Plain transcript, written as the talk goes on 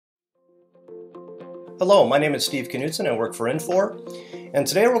Hello, my name is Steve Knudsen. I work for Infor, and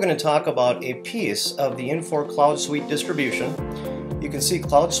today we're going to talk about a piece of the Infor Cloud Suite distribution. You can see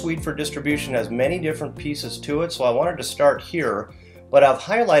Cloud Suite for distribution has many different pieces to it, so I wanted to start here, but I've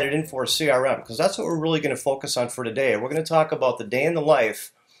highlighted Infor CRM because that's what we're really going to focus on for today. We're going to talk about the day in the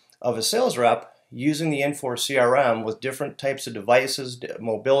life of a sales rep using the Infor CRM with different types of devices,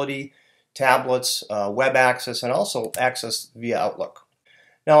 mobility, tablets, web access, and also access via Outlook.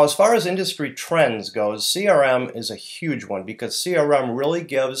 Now, as far as industry trends goes, CRM is a huge one because CRM really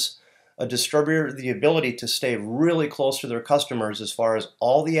gives a distributor the ability to stay really close to their customers as far as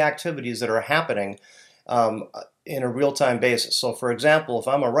all the activities that are happening in a real-time basis. So, for example, if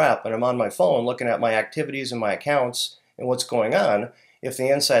I'm a rep and I'm on my phone looking at my activities and my accounts and what's going on, if the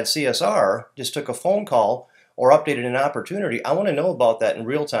inside CSR just took a phone call or updated an opportunity, I want to know about that in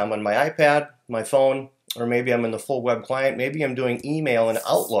real time on my iPad, my phone, or maybe I'm in the full web client, maybe I'm doing email and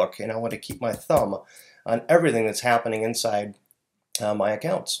Outlook, and I want to keep my thumb on everything that's happening inside my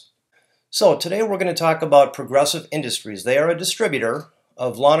accounts. So today we're going to talk about Progressive Industries. They are a distributor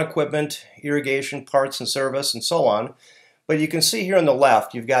of lawn equipment, irrigation, parts and service, and so on. But you can see here on the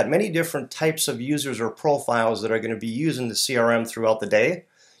left, you've got many different types of users or profiles that are going to be using the CRM throughout the day.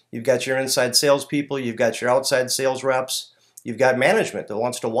 You've got your inside salespeople, you've got your outside sales reps, you've got management that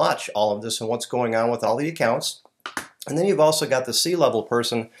wants to watch all of this and what's going on with all the accounts. And then you've also got the C-level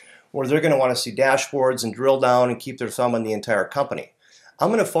person where they're going to want to see dashboards and drill down and keep their thumb on the entire company. I'm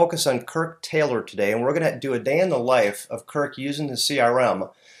going to focus on Kirk Taylor today, and we're going to do a day in the life of Kirk using the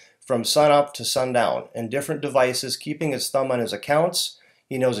CRM from sun up to sundown and different devices, keeping his thumb on his accounts.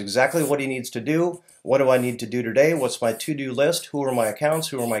 He knows exactly what he needs to do. What do I need to do today? What's my to-do list? Who are my accounts?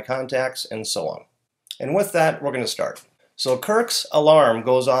 Who are my contacts? And so on. And with that, we're going to start. So Kirk's alarm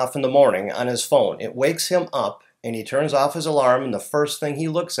goes off in the morning on his phone. It wakes him up and he turns off his alarm, and the first thing he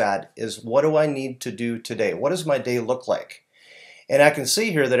looks at is, what do I need to do today? What does my day look like? And I can see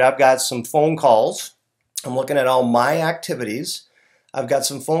here that I've got some phone calls. I'm looking at all my activities. I've got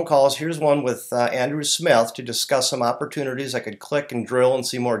some phone calls. Here's one with Andrew Smith to discuss some opportunities. I could click and drill and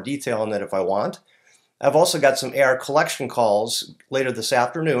see more detail on that if I want. I've also got some AR collection calls later this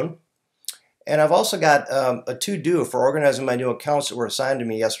afternoon. And I've also got a to-do for organizing my new accounts that were assigned to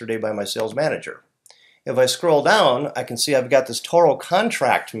me yesterday by my sales manager. If I scroll down, I can see I've got this total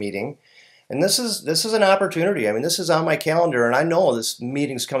contract meeting. And this is an opportunity. I mean, this is on my calendar, and I know this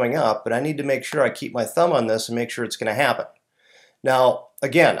meeting's coming up, but I need to make sure I keep my thumb on this and make sure it's going to happen. Now,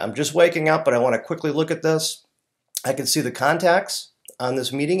 again, I'm just waking up, but I want to quickly look at this. I can see the contacts on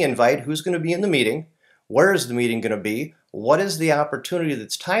this meeting invite, who's going to be in the meeting, where is the meeting going to be, what is the opportunity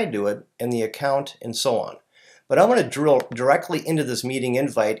that's tied to it, and the account, and so on. But I'm going to drill directly into this meeting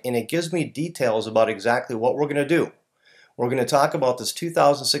invite, and it gives me details about exactly what we're going to do. We're going to talk about this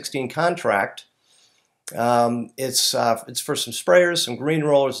 2016 contract. It's for some sprayers, some green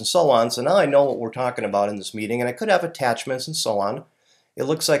rollers, and so on. So now I know what we're talking about in this meeting, and I could have attachments and so on. It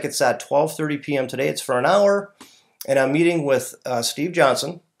looks like it's at 12:30 p.m. today. It's for an hour, and I'm meeting with Steve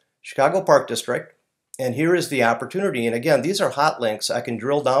Johnson, Chicago Park District, and here is the opportunity. And again, these are hot links. I can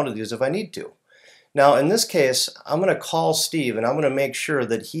drill down to these if I need to. Now, in this case, I'm going to call Steve, and I'm going to make sure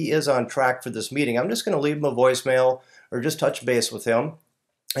that he is on track for this meeting. I'm just going to leave him a voicemail or just touch base with him.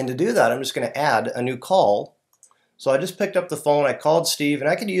 And to do that, I'm just going to add a new call. So I just picked up the phone, I called Steve, and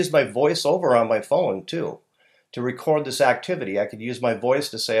I could use my voice over on my phone too to record this activity. I could use my voice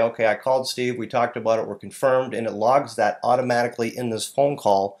to say, okay, I called Steve, we talked about it, we're confirmed, and it logs that automatically in this phone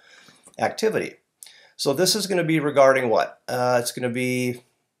call activity. So this is going to be regarding what? It's going to be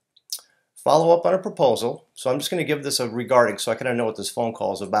follow up on a proposal. So I'm just going to give this a regarding so I kind of know what this phone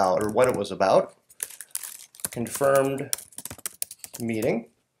call is about or what it was about. Confirmed meeting.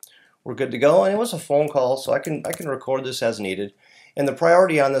 We're good to go, and it was a phone call, so I can record this as needed. And the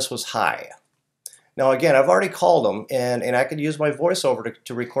priority on this was high. Now again, I've already called them, and I could use my voiceover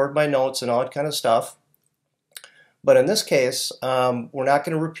to record my notes and all that kind of stuff. But in this case, we're not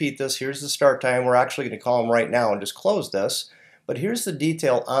going to repeat this. Here's the start time. We're actually going to call them right now and just close this. But here's the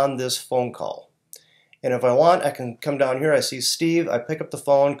detail on this phone call. And if I want, I can come down here. I see Steve. I pick up the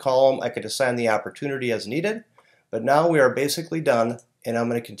phone, call him. I could assign the opportunity as needed. But now we are basically done, and I'm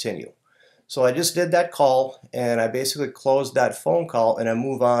going to continue. So I just did that call, and I basically closed that phone call, and I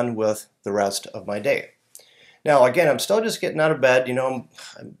move on with the rest of my day. Now, again, I'm still just getting out of bed. You know,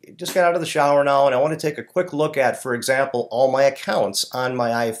 I just got out of the shower now, and I want to take a quick look at, for example, all my accounts on my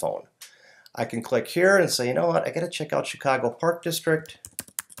iPhone. I can click here and say, you know what, I got to check out Chicago Park District.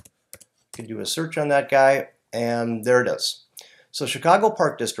 I can do a search on that guy, and there it is. So Chicago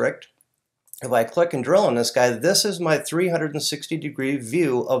Park District, if I click and drill on this guy, this is my 360-degree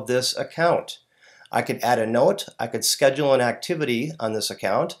view of this account. I could add a note, I could schedule an activity on this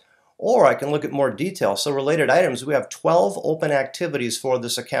account, or I can look at more detail. So related items, we have 12 open activities for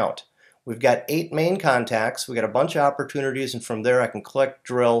this account. We've got 8 main contacts, we've got a bunch of opportunities, and from there I can click,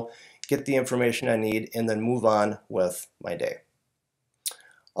 drill, get the information I need, and then move on with my day.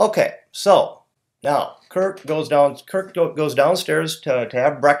 Okay, so now Kirk goes downstairs to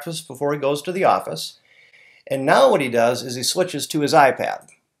have breakfast before he goes to the office. And now what he does is he switches to his iPad.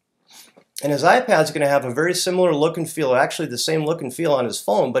 And his iPad is going to have a very similar look and feel, actually the same look and feel on his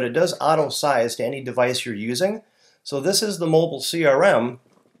phone, but it does auto size to any device you're using. So this is the mobile CRM.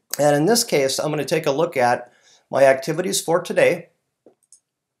 And in this case, I'm going to take a look at my activities for today.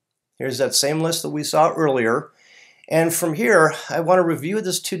 Here's that same list that we saw earlier. And from here, I want to review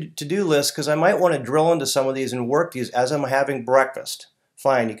this to-do list because I might want to drill into some of these and work these as I'm having breakfast.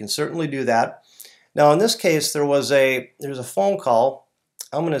 Fine, you can certainly do that. Now in this case, there's a phone call.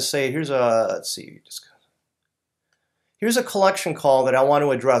 I'm going to say here's a collection call that I want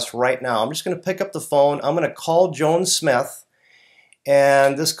to address right now. I'm just going to pick up the phone. I'm going to call Joan Smith,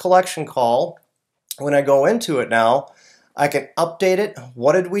 and this collection call, when I go into it now, I can update it.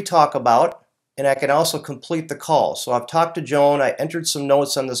 What did we talk about? And I can also complete the call. So I've talked to Joan. I entered some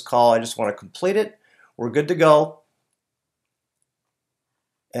notes on this call. I just want to complete it. We're good to go.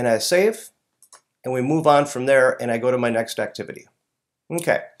 And I save, and we move on from there, and I go to my next activity.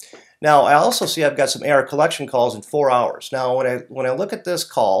 Okay. Now I also see I've got some AR collection calls in 4 hours. Now when I look at this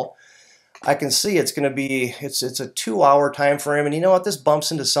call, I can see it's going to be it's a 2-hour time frame, and you know what? This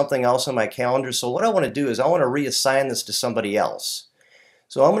bumps into something else on my calendar. So what I want to do is I want to reassign this to somebody else.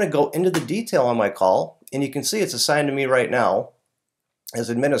 So I'm going to go into the detail on my call, and you can see it's assigned to me right now as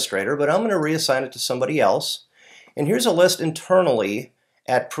administrator, but I'm going to reassign it to somebody else. And here's a list internally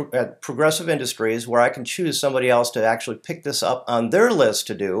at Progressive Industries where I can choose somebody else to actually pick this up on their list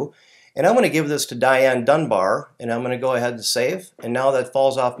to do. And I'm going to give this to Diane Dunbar, and I'm going to go ahead and save. And now that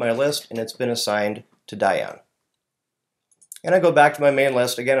falls off my list, and it's been assigned to Diane. And I go back to my main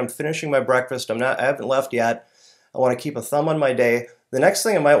list. Again, I'm finishing my breakfast. I haven't left yet. I want to keep a thumb on my day. The next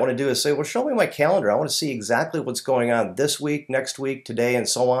thing I might want to do is say, well, show me my calendar. I want to see exactly what's going on this week, next week, today, and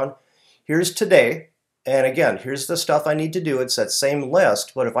so on. Here's today. And again, here's the stuff I need to do. It's that same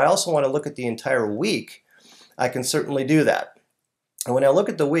list. But if I also want to look at the entire week, I can certainly do that. And when I look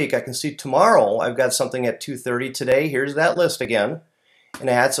at the week, I can see tomorrow I've got something at 2:30 today. Here's that list again. And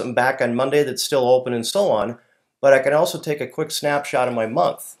I had something back on Monday that's still open and so on. But I can also take a quick snapshot of my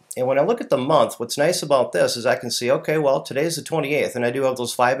month. And when I look at the month, what's nice about this is I can see, okay, well, today's the 28th, and I do have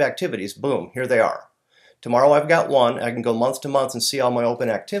those 5 activities. Boom, here they are. Tomorrow I've got 1. I can go month to month and see all my open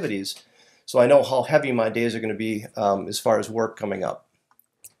activities. So I know how heavy my days are going to be as far as work coming up.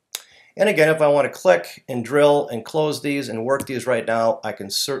 And again, if I want to click and drill and close these and work these right now, I can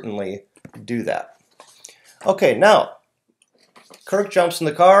certainly do that. Okay, now, Kirk jumps in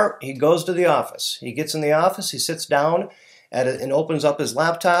the car. He goes to the office. He gets in the office. He sits down and opens up his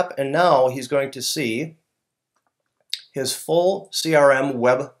laptop. And now he's going to see his full CRM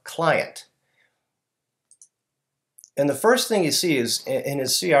web client. And the first thing you see is in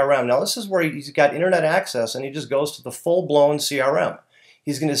his CRM. Now this is where he's got internet access, and he just goes to the full-blown CRM.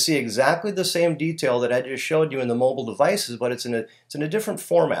 He's going to see exactly the same detail that I just showed you in the mobile devices, but it's in a different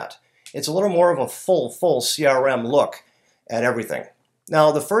format. It's a little more of a full CRM look at everything.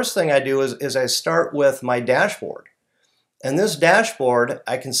 Now the first thing I do is I start with my dashboard. And this dashboard,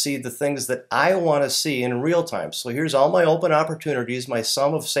 I can see the things that I want to see in real time. So here's all my open opportunities, my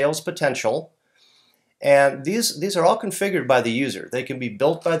sum of sales potential. And these are all configured by the user. They can be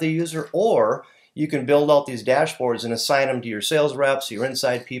built by the user, or you can build out these dashboards and assign them to your sales reps, your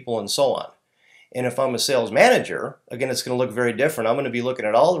inside people, and so on. And if I'm a sales manager, again, it's going to look very different. I'm going to be looking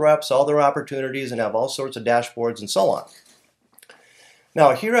at all the reps, all their opportunities, and have all sorts of dashboards and so on.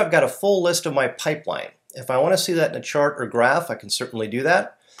 Now here I've got a full list of my pipeline. If I want to see that in a chart or graph, I can certainly do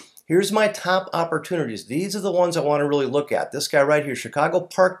that. Here's my top opportunities. These are the ones I want to really look at. This guy right here, Chicago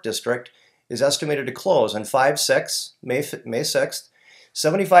Park District, is estimated to close on May 6th,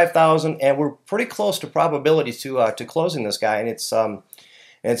 75,000, and we're pretty close to probability to closing this guy, and it's something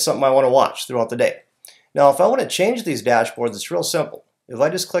I want to watch throughout the day. Now, if I want to change these dashboards, it's real simple. If I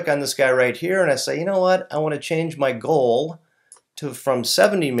just click on this guy right here and I say, you know what, I want to change my goal from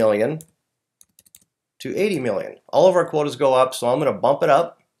 70 million to 80 million. All of our quotas go up, so I'm going to bump it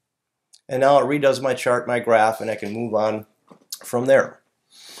up, and now it redoes my chart, my graph, and I can move on from there.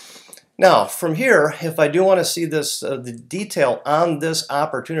 Now, from here, if I do want to see this, the detail on this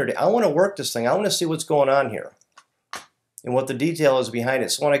opportunity, I want to work this thing. I want to see what's going on here. and what the detail is behind it.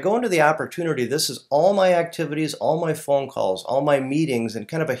 So when I go into the opportunity, this is all my activities, all my phone calls, all my meetings, and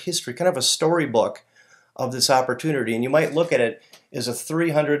kind of a history, kind of a storybook of this opportunity. And you might look at it as a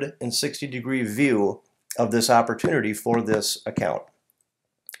 360-degree view of this opportunity for this account.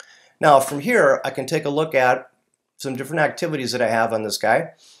 Now from here, I can take a look at some different activities that I have on this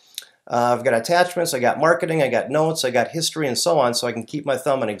guy. I've got attachments, I got marketing, I got notes, I got history, and so on, so I can keep my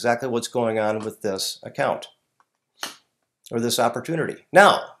thumb on exactly what's going on with this account or this opportunity.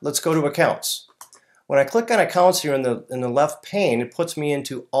 Now, let's go to accounts. When I click on accounts here in the left pane, it puts me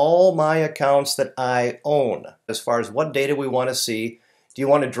into all my accounts that I own. As far as what data we want to see, do you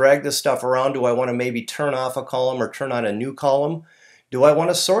want to drag this stuff around? Do I want to maybe turn off a column or turn on a new column? Do I want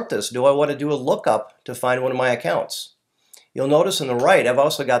to sort this? Do I want to do a lookup to find one of my accounts? You'll notice on the right, I've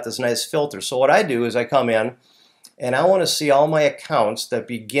also got this nice filter. So what I do is I come in and I want to see all my accounts that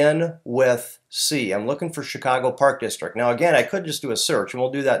begin with C. I'm looking for Chicago Park District. Now again, I could just do a search, and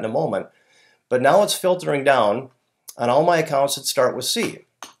we'll do that in a moment. But now it's filtering down on all my accounts that start with C.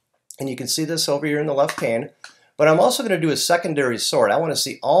 And you can see this over here in the left pane. But I'm also going to do a secondary sort. I want to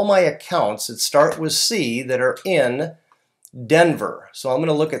see all my accounts that start with C that are in Denver. So I'm going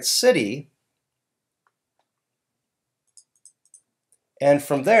to look at city. And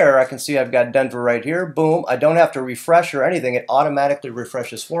from there, I can see I've got Denver right here. Boom. I don't have to refresh or anything. It automatically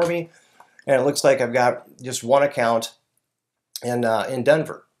refreshes for me. And it looks like I've got just one account in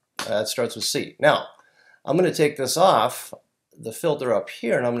Denver. That starts with C. Now, I'm going to take this off, the filter up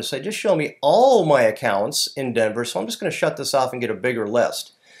here, and I'm going to say, just show me all my accounts in Denver. So I'm just going to shut this off and get a bigger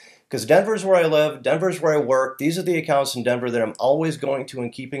list. Because Denver's where I live, Denver's where I work. These are the accounts in Denver that I'm always going to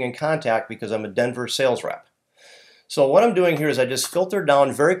and keeping in contact because I'm a Denver sales rep. So what I'm doing here is I just filter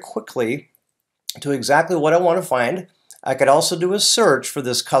down very quickly to exactly what I want to find. I could also do a search for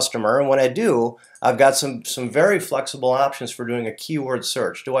this customer, and when I do, I've got some very flexible options for doing a keyword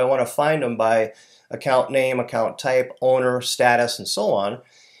search. Do I want to find them by account name, account type, owner, status, and so on?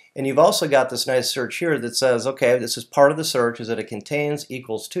 And you've also got this nice search here that says, okay, this is part of the search, is that it contains,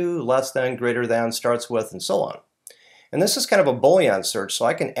 equals to, less than, greater than, starts with, and so on. And this is kind of a Boolean search, so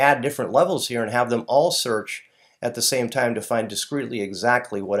I can add different levels here and have them all search at the same time to find discretely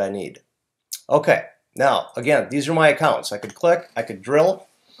exactly what I need. Okay, now again, these are my accounts. I could click, I could drill.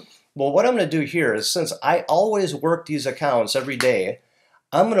 Well, what I'm going to do here is, since I always work these accounts every day,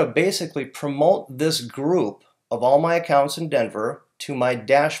 I'm going to basically promote this group of all my accounts in Denver to my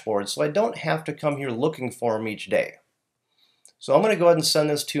dashboard so I don't have to come here looking for them each day. So I'm going to go ahead and send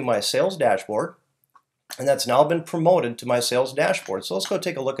this to my sales dashboard, and that's now been promoted to my sales dashboard. So let's go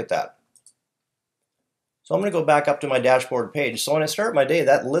take a look at that. So I'm going to go back up to my dashboard page. So when I start my day,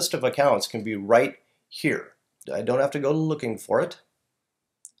 that list of accounts can be right here. I don't have to go looking for it.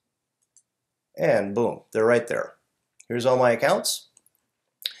 And boom, they're right there. Here's all my accounts.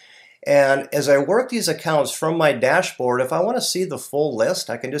 And as I work these accounts from my dashboard, if I want to see the full list,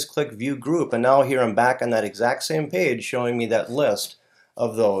 I can just click View Group. And now here I'm back on that exact same page showing me that list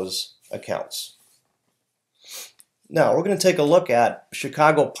of those accounts. Now we're going to take a look at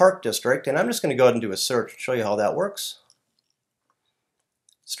Chicago Park District, and I'm just going to go ahead and do a search and show you how that works.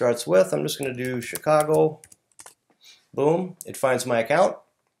 Starts with, I'm just going to do Chicago. Boom, it finds my account,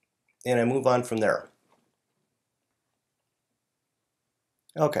 and I move on from there.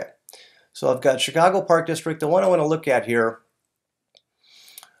 Okay, so I've got Chicago Park District. The one I want to look at here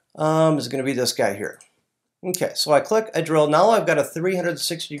is going to be this guy here. Okay, so I click, I drill. Now I've got a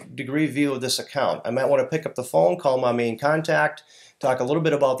 360-degree view of this account. I might want to pick up the phone, call my main contact, talk a little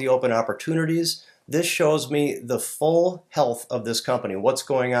bit about the open opportunities. This shows me the full health of this company, what's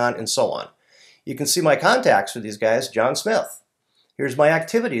going on, and so on. You can see my contacts for these guys, John Smith. Here's my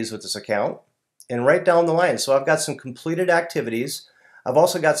activities with this account, and right down the line. So I've got some completed activities. I've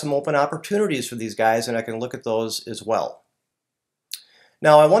also got some open opportunities for these guys, and I can look at those as well.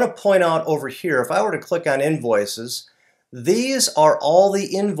 Now I want to point out over here, if I were to click on invoices, these are all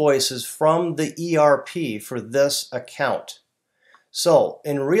the invoices from the ERP for this account. So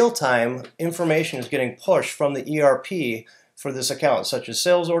in real time, information is getting pushed from the ERP for this account, such as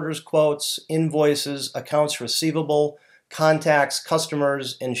sales orders, quotes, invoices, accounts receivable, contacts,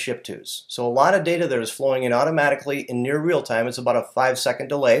 customers, and ship-tos. So a lot of data there is flowing in automatically in near real time. It's about a 5-second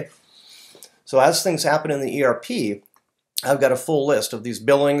delay. So as things happen in the ERP, I've got a full list of these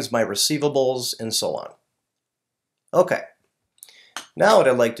billings, my receivables, and so on. Okay, now what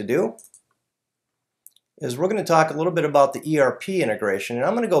I'd like to do is we're going to talk a little bit about the ERP integration, and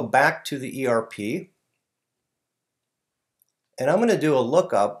I'm going to go back to the ERP, and I'm going to do a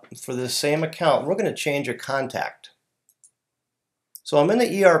lookup for this same account. We're going to change a contact. So I'm in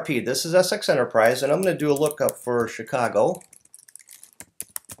the ERP. This is Essex Enterprise, and I'm going to do a lookup for Chicago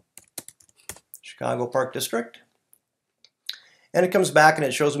Park District. And it comes back and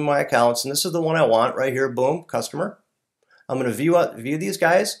it shows me my accounts, and this is the one I want right here. Boom, customer. I'm going to view these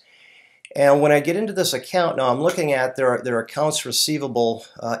guys, and when I get into this account now, I'm looking at their accounts receivable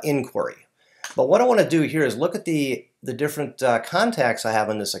inquiry. But what I want to do here is look at the different contacts I have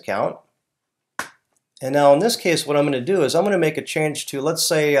in this account. And now in this case, what I'm going to do is I'm going to make a change to, let's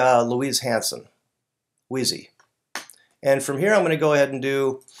say, Louise Hanson, Wheezy. And from here, I'm going to go ahead and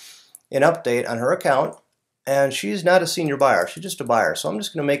do an update on her account. And she's not a senior buyer, she's just a buyer. So I'm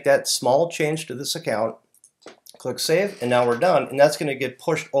just going to make that small change to this account. Click Save, and now we're done. And that's going to get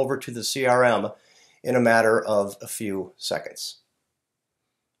pushed over to the CRM in a matter of a few seconds.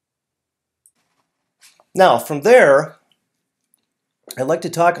 Now, from there, I'd like to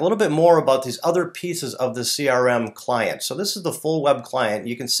talk a little bit more about these other pieces of the CRM client. So this is the full web client.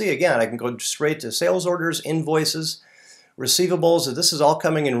 You can see, again, I can go straight to sales orders, invoices, receivables. This is all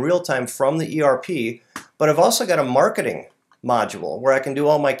coming in real time from the ERP. But I've also got a marketing module where I can do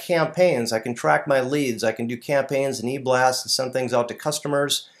all my campaigns. I can track my leads. I can do campaigns and e-blasts and send things out to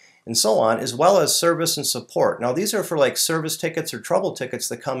customers and so on, as well as service and support. Now, these are for like service tickets or trouble tickets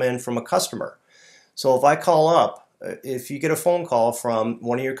that come in from a customer. So if I call up, if you get a phone call from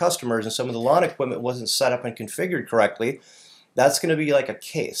one of your customers and some of the lawn equipment wasn't set up and configured correctly, that's going to be like a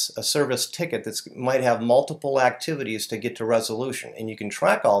case, a service ticket that might have multiple activities to get to resolution. And you can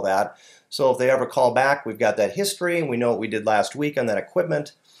track all that. So if they ever call back, we've got that history and we know what we did last week on that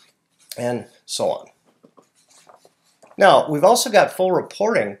equipment and so on. Now, we've also got full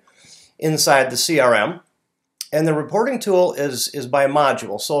reporting inside the CRM. And the reporting tool is by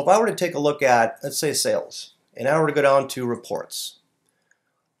module. So if I were to take a look at, let's say, sales, and I were to go down to reports.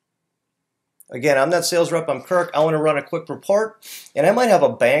 Again, I'm not sales rep, I'm Kirk. I want to run a quick report, and I might have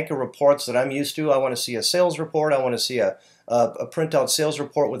a bank of reports that I'm used to. I want to see a sales report. I want to see a printout sales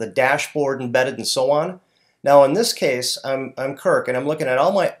report with a dashboard embedded and so on. Now, in this case, I'm Kirk, and I'm looking at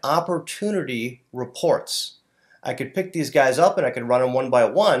all my opportunity reports. I could pick these guys up, and I could run them one by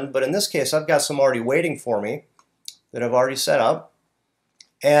one, but in this case, I've got some already waiting for me that I've already set up.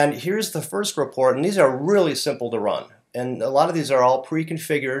 And here's the first report, and these are really simple to run. And a lot of these are all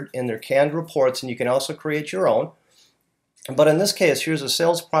pre-configured in their canned reports, and you can also create your own. But in this case, here's a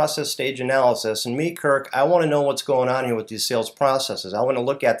sales process stage analysis. And me, Kirk, I want to know what's going on here with these sales processes. I want to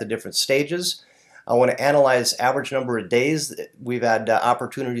look at the different stages. I want to analyze average number of days that we've had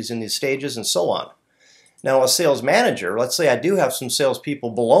opportunities in these stages and so on. Now, a sales manager, let's say I do have some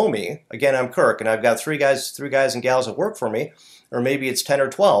salespeople below me. Again, I'm Kirk, and I've got three guys and gals that work for me, or maybe it's 10 or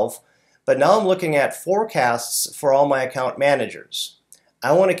 12. But now I'm looking at forecasts for all my account managers.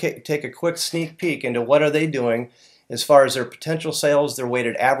 I want to take a quick sneak peek into what are they doing as far as their potential sales, their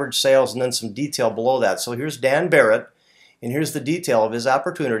weighted average sales, and then some detail below that. So here's Dan Barrett, and here's the detail of his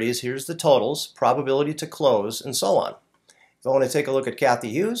opportunities. Here's the totals, probability to close, and so on. If I want to take a look at Kathy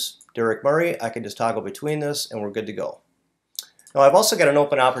Hughes, Derek Murray, I can just toggle between this, and we're good to go. Now, I've also got an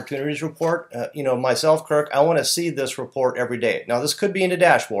open opportunities report. Myself, Kirk, I want to see this report every day. Now, this could be in a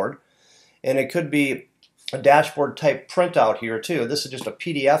dashboard, and it could be a dashboard type printout here too. This is just a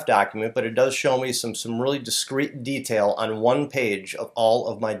PDF document, but it does show me some really discrete detail on one page of all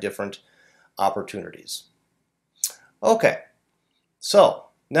of my different opportunities. Okay, so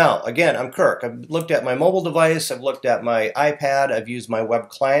now again, I'm Kirk. I've looked at my mobile device, I've looked at my iPad, I've used my web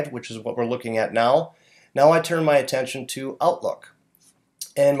client, which is what we're looking at now. Now I turn my attention to Outlook.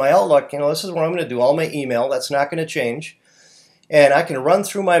 And my Outlook, this is where I'm going to do all my email. That's not going to change. And I can run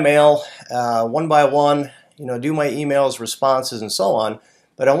through my mail one by one, do my emails, responses, and so on.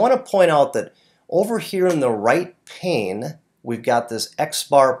 But I want to point out that over here in the right pane, we've got this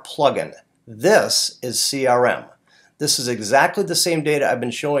XBAR plugin. This is CRM. This is exactly the same data I've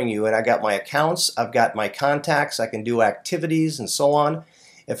been showing you, and I got my accounts, I've got my contacts, I can do activities, and so on.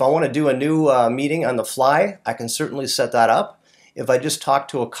 If I want to do a new meeting on the fly, I can certainly set that up. If I just talk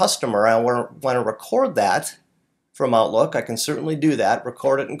to a customer, I want to record that from Outlook, I can certainly do that,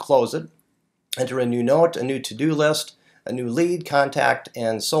 record it and close it, enter a new note, a new to-do list, a new lead, contact,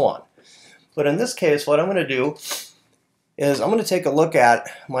 and so on. But in this case, what I'm going to do is I'm going to take a look at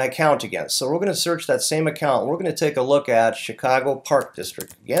my account again. So we're going to search that same account. We're going to take a look at Chicago Park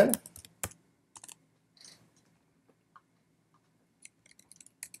District again.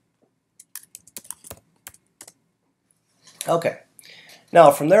 Okay. Now,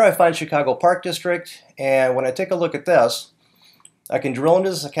 from there, I find Chicago Park District, and when I take a look at this, I can drill into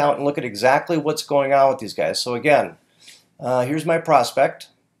this account and look at exactly what's going on with these guys. So again, here's my prospect,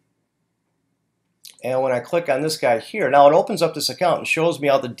 And when I click on this guy here, now it opens up this account and shows me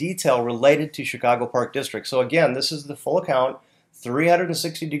all the detail related to Chicago Park District. So again, this is the full account,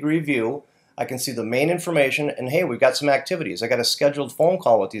 360-degree view. I can see the main information, and hey, we've got some activities. I got a scheduled phone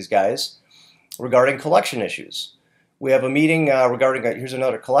call with these guys regarding collection issues. We have a meeting regarding, here's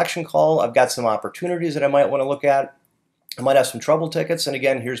another collection call. I've got some opportunities that I might want to look at. I might have some trouble tickets, and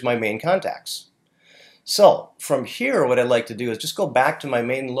again, here's my main contacts. So from here, what I'd like to do is just go back to my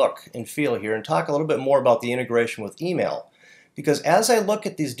main look and feel here and talk a little bit more about the integration with email. Because as I look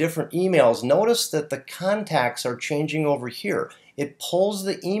at these different emails, notice that the contacts are changing over here. It pulls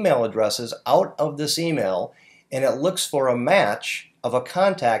the email addresses out of this email and it looks for a match of a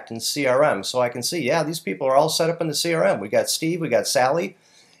contact in CRM. So I can see, yeah, these people are all set up in the CRM. We got Steve, we got Sally,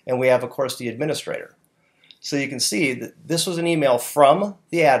 and we have, of course, the administrator. So you can see that this was an email from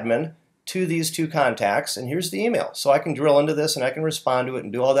the admin to these two contacts, and here's the email. So I can drill into this and I can respond to it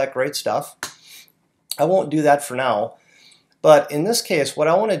and do all that great stuff. I won't do that for now, but in this case, what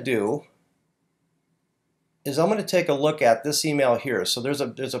I want to do is I'm going to take a look at this email here. So there's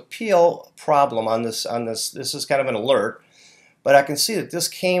a PO problem on this. This is kind of an alert, but I can see that this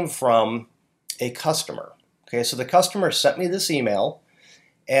came from a customer. Okay, so the customer sent me this email,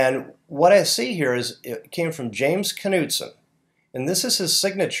 and what I see here is it came from James Knudsen. And this is his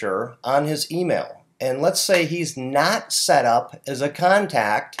signature on his email. And let's say he's not set up as a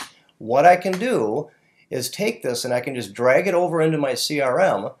contact. What I can do is take this and I can just drag it over into my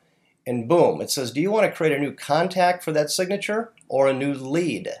CRM, and boom, it says, do you want to create a new contact for that signature or a new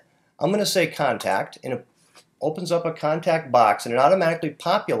lead? I'm going to say contact, and it opens up a contact box, and it automatically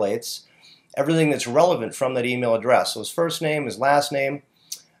populates everything that's relevant from that email address. So his first name, his last name.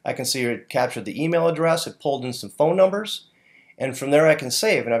 I can see it captured the email address. It pulled in some phone numbers. And from there I can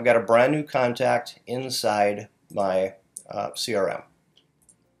save, and I've got a brand new contact inside my CRM.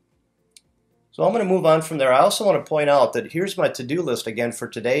 So I'm going to move on from there. I also want to point out that here's my to-do list again for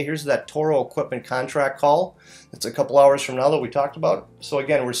today. Here's that Toro equipment contract call. It's a couple hours from now that we talked about. So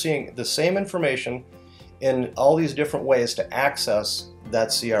again, we're seeing the same information in all these different ways to access that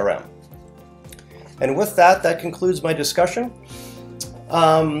CRM. And with that, that concludes my discussion.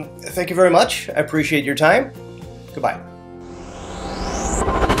 Thank you very much. I appreciate your time. Goodbye.